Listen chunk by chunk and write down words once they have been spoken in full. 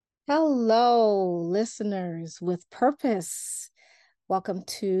Hello, listeners with purpose. Welcome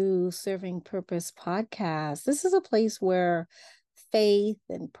to Serving Purpose Podcast. This is a place where faith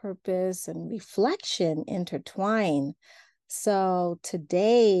and purpose and reflection intertwine. So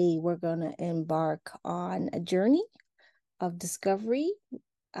today we're going to embark on a journey of discovery.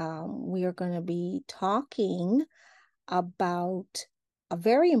 We are going to be talking about a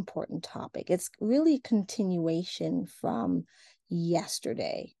very important topic. It's really a continuation from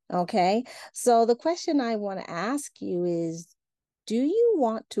yesterday. Okay. So the question I want to ask you is, do you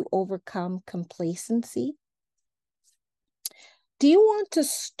want to overcome complacency? Do you want to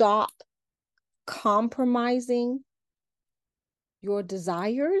stop compromising your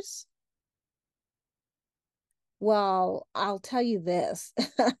desires? Well, I'll tell you this.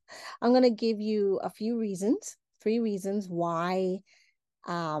 I'm going to give you a few reasons, 3 reasons why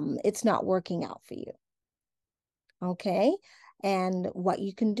it's not working out for you. Okay. And what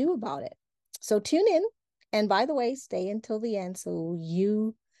you can do about it. So tune in. And by the way, stay until the end so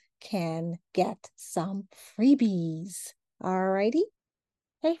you can get some freebies. All righty.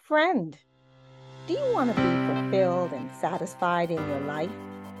 Hey, friend, do you want to be fulfilled and satisfied in your life?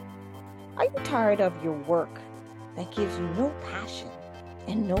 Are you tired of your work that gives you no passion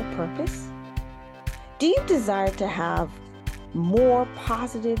and no purpose? Do you desire to have more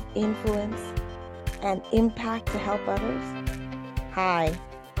positive influence and impact to help others? Hi,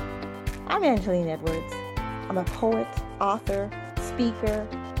 I'm Angeline Edwards. I'm a poet, author, speaker,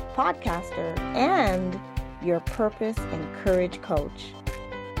 podcaster, and your purpose and courage coach.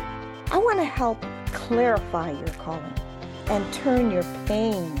 I want to help clarify your calling and turn your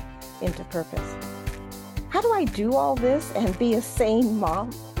pain into purpose. How do I do all this and be a sane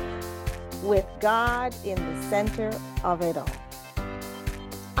mom? With God in the center of it all.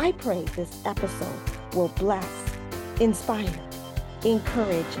 I pray this episode will bless, inspire,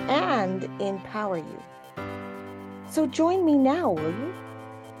 encourage, and empower you. So join me now, will you?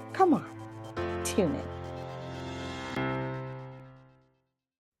 Come on, tune in.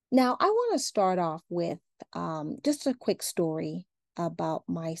 Now, I want to start off with just a quick story about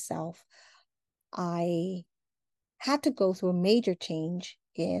myself. I had to go through a major change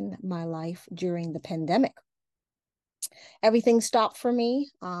in my life during the pandemic. Everything stopped for me.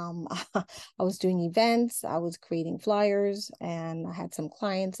 I was doing events, I was creating flyers, and I had some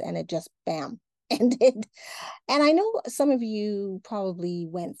clients, and it just bam ended. And I know some of you probably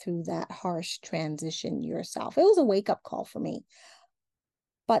went through that harsh transition yourself. It was a wake-up call for me.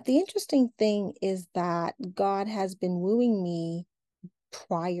 But the interesting thing is that God has been wooing me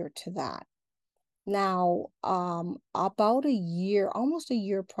prior to that. Now, about a year, almost a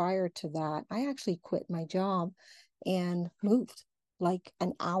year prior to that, I actually quit my job and moved like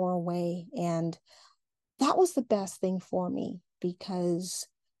an hour away. And that was the best thing for me because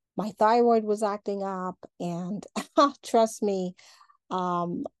my thyroid was acting up and trust me,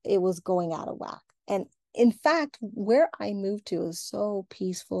 it was going out of whack. And in fact, where I moved to is so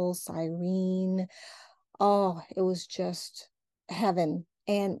peaceful, serene. Oh, it was just heaven.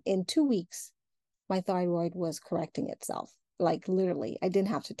 And in 2 weeks, my thyroid was correcting itself. Like literally, I didn't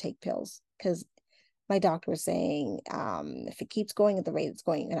have to take pills because my doctor was saying, if it keeps going at the rate it's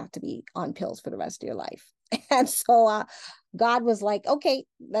going, you're gonna have to be on pills for the rest of your life. And so God was like, okay,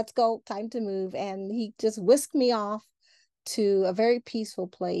 let's go, time to move. And he just whisked me off to a very peaceful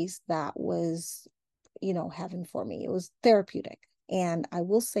place that was, heaven for me. It was therapeutic. And I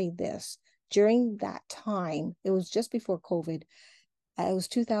will say this, during that time, it was just before COVID. It was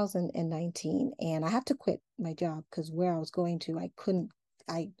 2019, and I had to quit my job because where I was going to,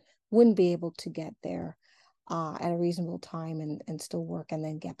 I wouldn't be able to get there at a reasonable time and still work and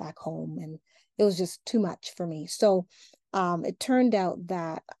then get back home. And it was just too much for me. So it turned out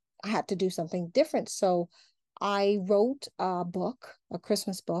that I had to do something different. So I wrote a book, a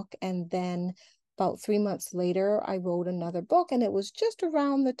Christmas book, and then about 3 months later, I wrote another book. And it was just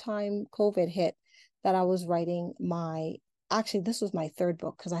around the time COVID hit that I was writing actually, this was my third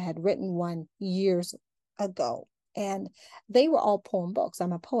book because I had written one years ago. And they were all poem books.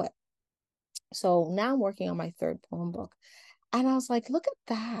 I'm a poet. So now I'm working on my third poem book. And I was like, look at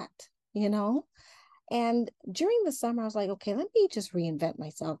that. And during the summer, I was like, okay, let me just reinvent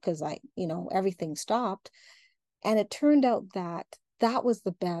myself because everything stopped. And it turned out that that was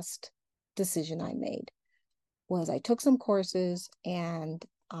the best decision I made was I took some courses and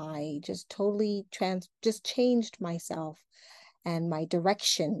I just totally just changed myself and my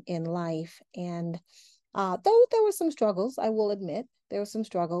direction in life. And though there were some struggles, I will admit there were some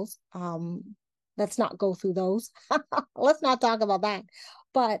struggles. Let's not go through those. Let's not talk about that.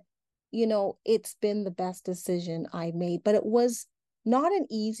 But it's been the best decision I made. But it was not an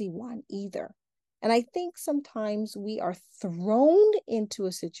easy one either. And I think sometimes we are thrown into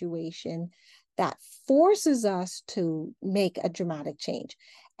a situation that forces us to make a dramatic change.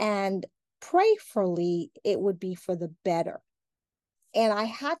 And prayerfully, it would be for the better. And I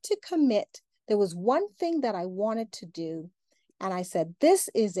had to commit. There was one thing that I wanted to do. And I said, this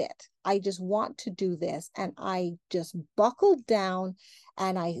is it. I just want to do this. And I just buckled down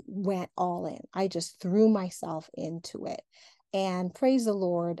and I went all in. I just threw myself into it. And praise the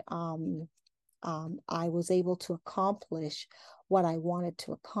Lord, I was able to accomplish what I wanted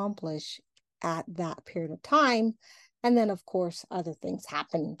to accomplish at that period of time. And then, of course, other things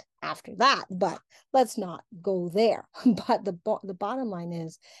happened after that, but let's not go there. But the bottom line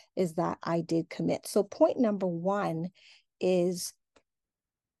is that I did commit. So point number one is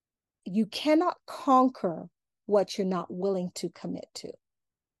you cannot conquer what you're not willing to commit to.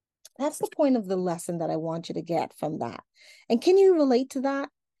 That's the point of the lesson that I want you to get from that. And can you relate to that?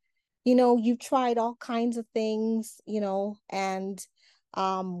 You've tried all kinds of things, and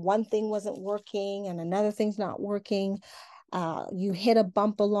one thing wasn't working and another thing's not working. You hit a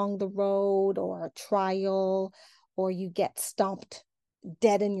bump along the road or a trial, or you get stumped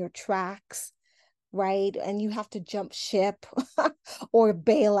dead in your tracks, right? And you have to jump ship or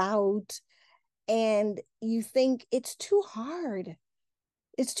bail out. And you think it's too hard.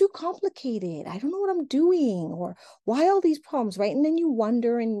 It's too complicated. I don't know what I'm doing, or why all these problems, right? And then you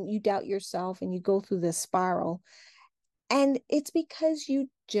wonder and you doubt yourself and you go through this spiral. And it's because you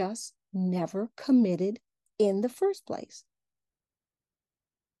just never committed in the first place.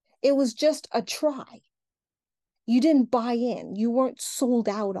 It was just a try. You didn't buy in. You weren't sold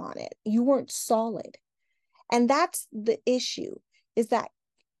out on it. You weren't solid. And that's the issue, is that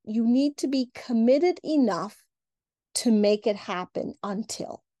you need to be committed enough to make it happen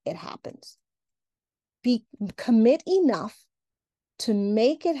until it happens. Commit enough to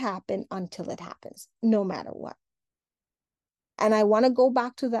make it happen until it happens, no matter what. And I want to go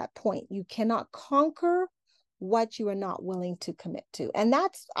back to that point. You cannot conquer what you are not willing to commit to. And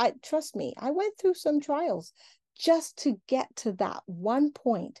trust me, I went through some trials just to get to that one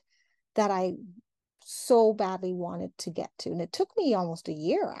point that I so badly wanted to get to. And it took me almost a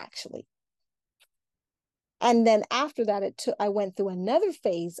year, actually. And then after that, I went through another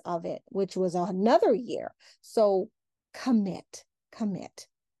phase of it, which was another year. So commit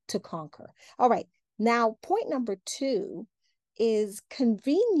to conquer. All right. Now, point number two is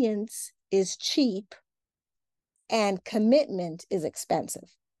convenience is cheap and commitment is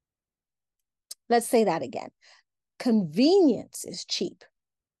expensive. Let's say that again. Convenience is cheap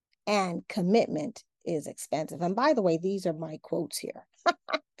and commitment is expensive. And by the way, these are my quotes here.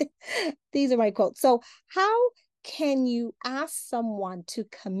 These are my quotes. So how can you ask someone to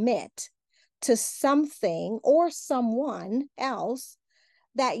commit to something or someone else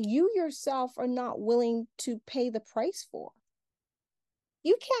that you yourself are not willing to pay the price for?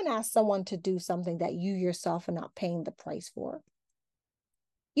 You can't ask someone to do something that you yourself are not paying the price for.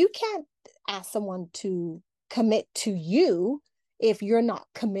 You can't ask someone to commit to you if you're not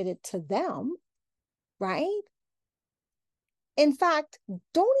committed to them, right? In fact,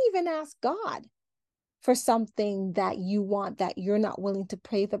 don't even ask God for something that you want that you're not willing to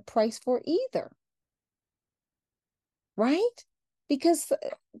pay the price for either, right? Because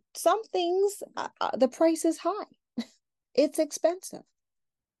some things, the price is high. It's expensive.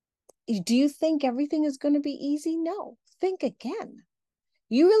 Do you think everything is going to be easy? No. Think again.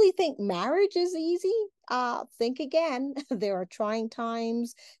 You really think marriage is easy? Think again. There are trying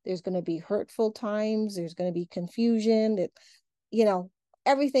times. There's going to be hurtful times. There's going to be confusion.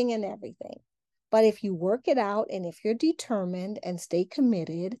 Everything and everything. But if you work it out and if you're determined and stay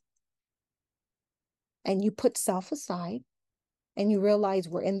committed and you put self aside and you realize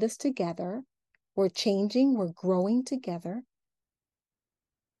we're in this together, we're changing, we're growing together.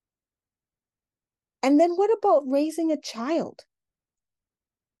 And then what about raising a child?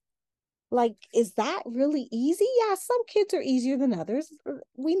 Like, is that really easy? Yeah, some kids are easier than others.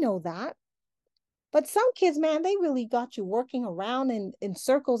 We know that. But some kids, man, they really got you working around in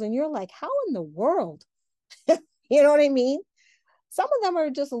circles, and you're like, how in the world? You know what I mean? Some of them are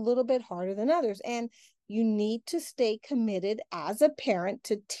just a little bit harder than others. And you need to stay committed as a parent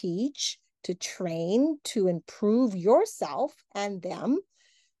to teach, to train, to improve yourself and them.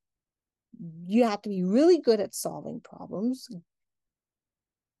 You have to be really good at solving problems.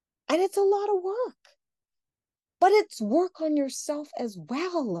 And it's a lot of work. But it's work on yourself as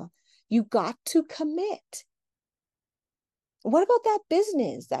well. You got to commit. What about that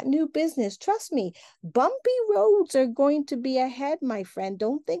business, that new business? Trust me, bumpy roads are going to be ahead, my friend.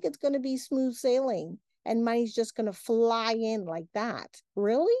 Don't think it's going to be smooth sailing. and money's just going to fly in like that.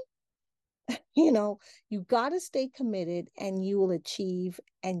 Really? You got to stay committed and you will achieve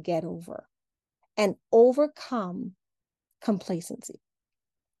and get over and overcome complacency.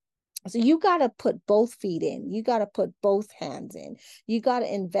 So you got to put both feet in. You got to put both hands in. You got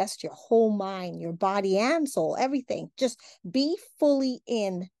to invest your whole mind, your body and soul, everything. Just be fully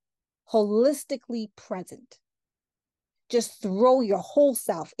in, holistically present. Just throw your whole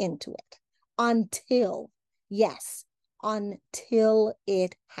self into it until, yes, until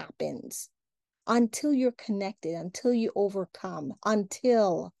it happens, until you're connected, until you overcome,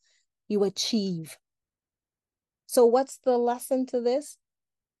 until you achieve. So what's the lesson to this?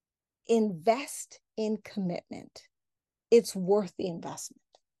 Invest in commitment. It's worth the investment.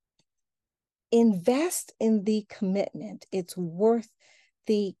 Invest in the commitment. It's worth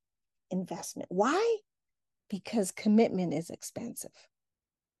the investment. Why? Because commitment is expensive.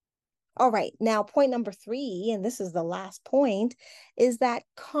 All right, now point number 3, and this is the last point, is that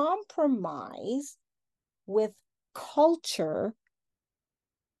compromise with culture,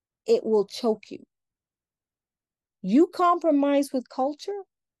 it will choke you. You compromise with culture,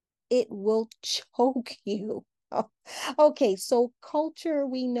 it will choke you. Okay, so culture,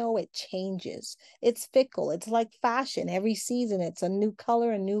 we know it changes. It's fickle. It's like fashion. Every season, it's a new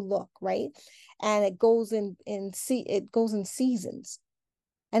color, a new look, right? And it goes in seasons.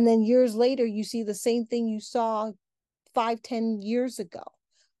 And then years later, you see the same thing you saw 5-10 years ago.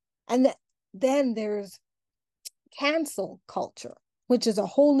 And then there's cancel culture, which is a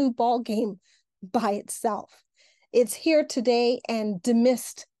whole new ball game by itself. It's here today and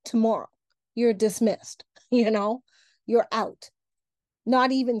dismissed tomorrow. You're dismissed, you're out.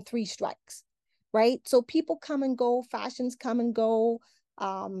 Not even 3 strikes, right? So people come and go, fashions come and go,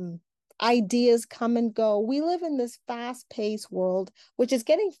 ideas come and go. We live in this fast-paced world, which is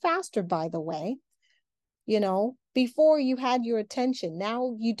getting faster, by the way. Before you had your attention,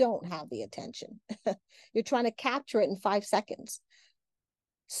 now you don't have the attention. You're trying to capture it in 5 seconds.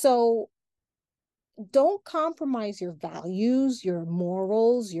 So don't compromise your values, your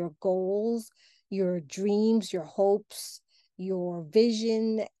morals, your goals, your dreams, your hopes, your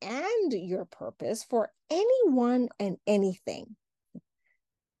vision, and your purpose for anyone and anything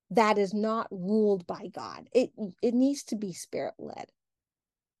that is not ruled by God. It needs to be spirit-led.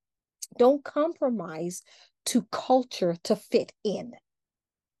 Don't compromise to culture to fit in.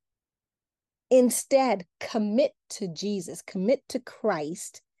 Instead, commit to Jesus, commit to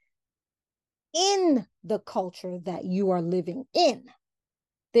Christ in the culture that you are living in.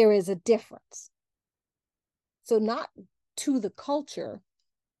 There is a difference. So not to the culture,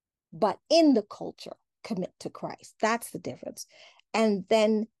 but in the culture, commit to Christ. That's the difference. And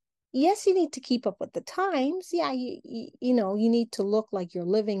then, yes, you need to keep up with the times. Yeah, you need to look like you're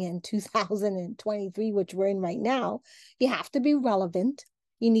living in 2023, which we're in right now. You have to be relevant.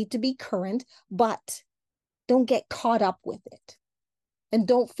 You need to be current, but don't get caught up with it. And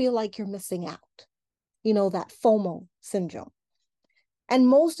don't feel like you're missing out. That FOMO syndrome. And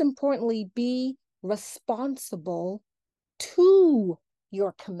most importantly, be responsible to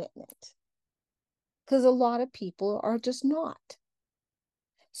your commitment. Because a lot of people are just not.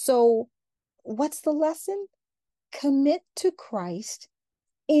 So what's the lesson? Commit to Christ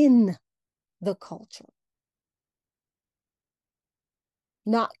in the culture.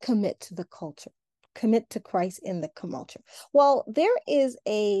 Not commit to the culture. Commit to Christ in the culture. Well, there is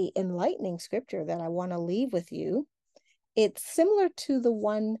a enlightening scripture that I want to leave with you. It's similar to the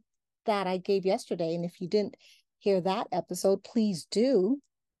one that I gave yesterday. And if you didn't hear that episode, please do.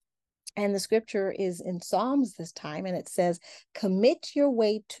 And the scripture is in Psalms this time, and it says, commit your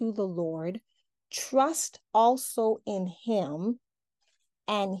way to the Lord, trust also in him,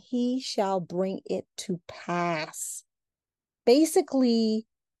 and he shall bring it to pass. Basically,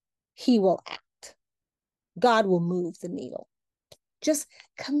 he will act. God will move the needle. Just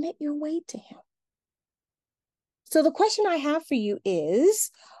commit your way to him. So the question I have for you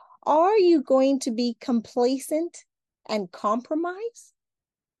is, are you going to be complacent and compromise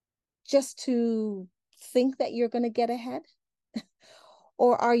just to think that you're going to get ahead?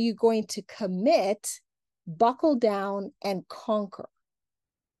 Or are you going to commit, buckle down, and conquer?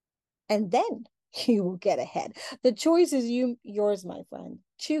 And then you will get ahead. The choice is yours, my friend.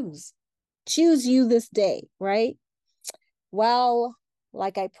 Choose you this day, right? Well,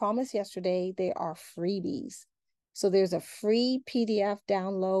 like I promised yesterday, there are freebies. So there's a free PDF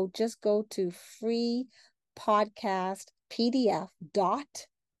download. Just go to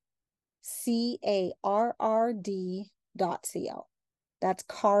freepodcastpdf.carrd.co. That's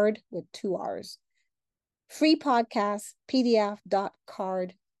card with 2 R's. Free podcast,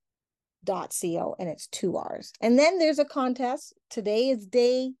 pdf.carrd.co. and it's 2 R's. And then there's a contest. Today is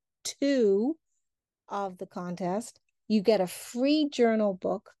day 2 of the contest. You get a free journal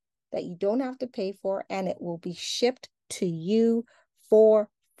book that you don't have to pay for, and it will be shipped to you for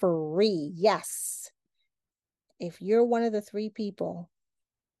free. Yes. If you're one of the 3 people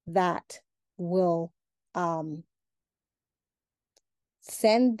that will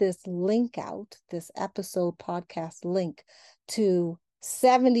send this link out, this episode podcast link to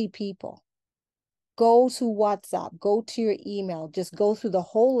 70 people, go to WhatsApp, go to your email, just go through the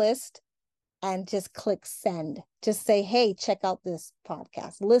whole list and just click send. Just say, hey, check out this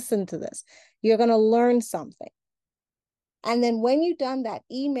podcast. Listen to this. You're going to learn something. And then when you've done that,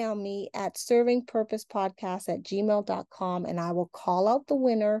 email me at servingpurposepodcast@gmail.com, and I will call out the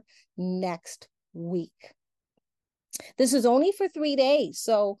winner next week. This is only for 3 days,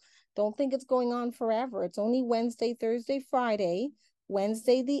 so don't think it's going on forever. It's only Wednesday, Thursday, Friday,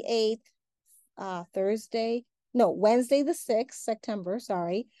 Wednesday the 8th, Wednesday the 6th, September,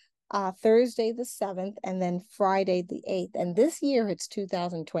 Thursday the 7th, and then Friday the 8th. And this year it's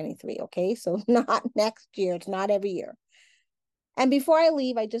 2023, okay? So not next year, it's not every year. And before I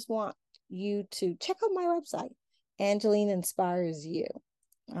leave, I just want you to check out my website, Angeline Inspires You.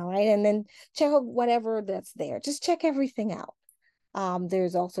 All right. And then check out whatever that's there. Just check everything out.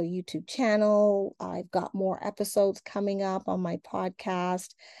 There's also a YouTube channel. I've got more episodes coming up on my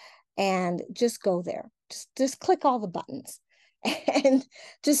podcast, and just go there. Just click all the buttons and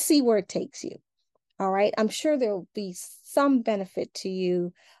just see where it takes you. All right. I'm sure there'll be some benefit to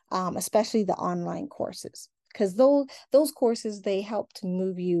you, especially the online courses, because those courses, they help to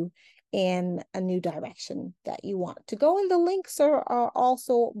move you in a new direction that you want to go. And the links are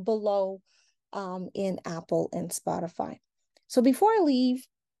also below in Apple and Spotify. So before I leave,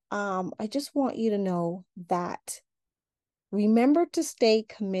 I just want you to know that remember to stay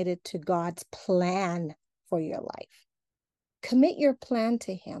committed to God's plan for your life. Commit your plan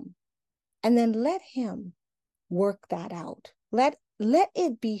to Him, and then let Him work that out. Let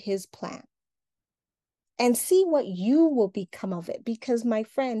it be His plan, and see what you will become of it. Because, my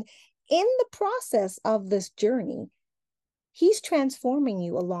friend, in the process of this journey, He's transforming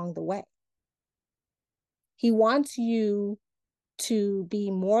you along the way. He wants you to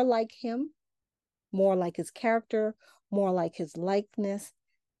be more like Him, more like His character, more like His likeness,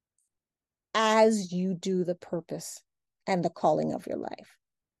 as you do the purpose and the calling of your life.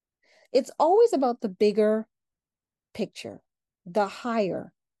 It's always about the bigger picture, the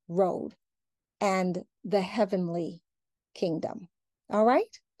higher road, and the heavenly kingdom. All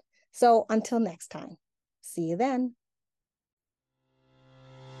right? So until next time, see you then.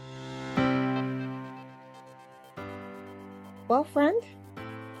 Well, friend,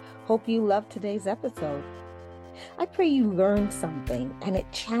 hope you loved today's episode. I pray you learned something and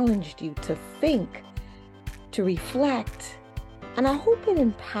it challenged you to think, to reflect, and I hope it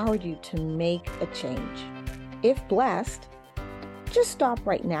empowered you to make a change. If blessed, just stop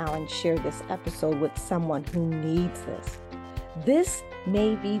right now and share this episode with someone who needs this. This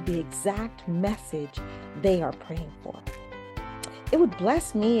may be the exact message they are praying for. It would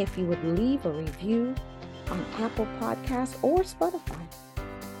bless me if you would leave a review on Apple Podcasts or Spotify.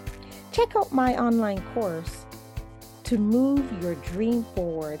 Check out my online course to move your dream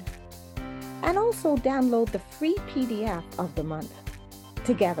forward, and also download the free PDF of the month.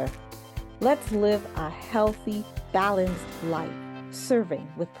 Together, let's live a healthy, balanced life,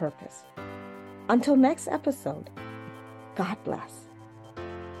 serving with purpose. Until next episode, God bless.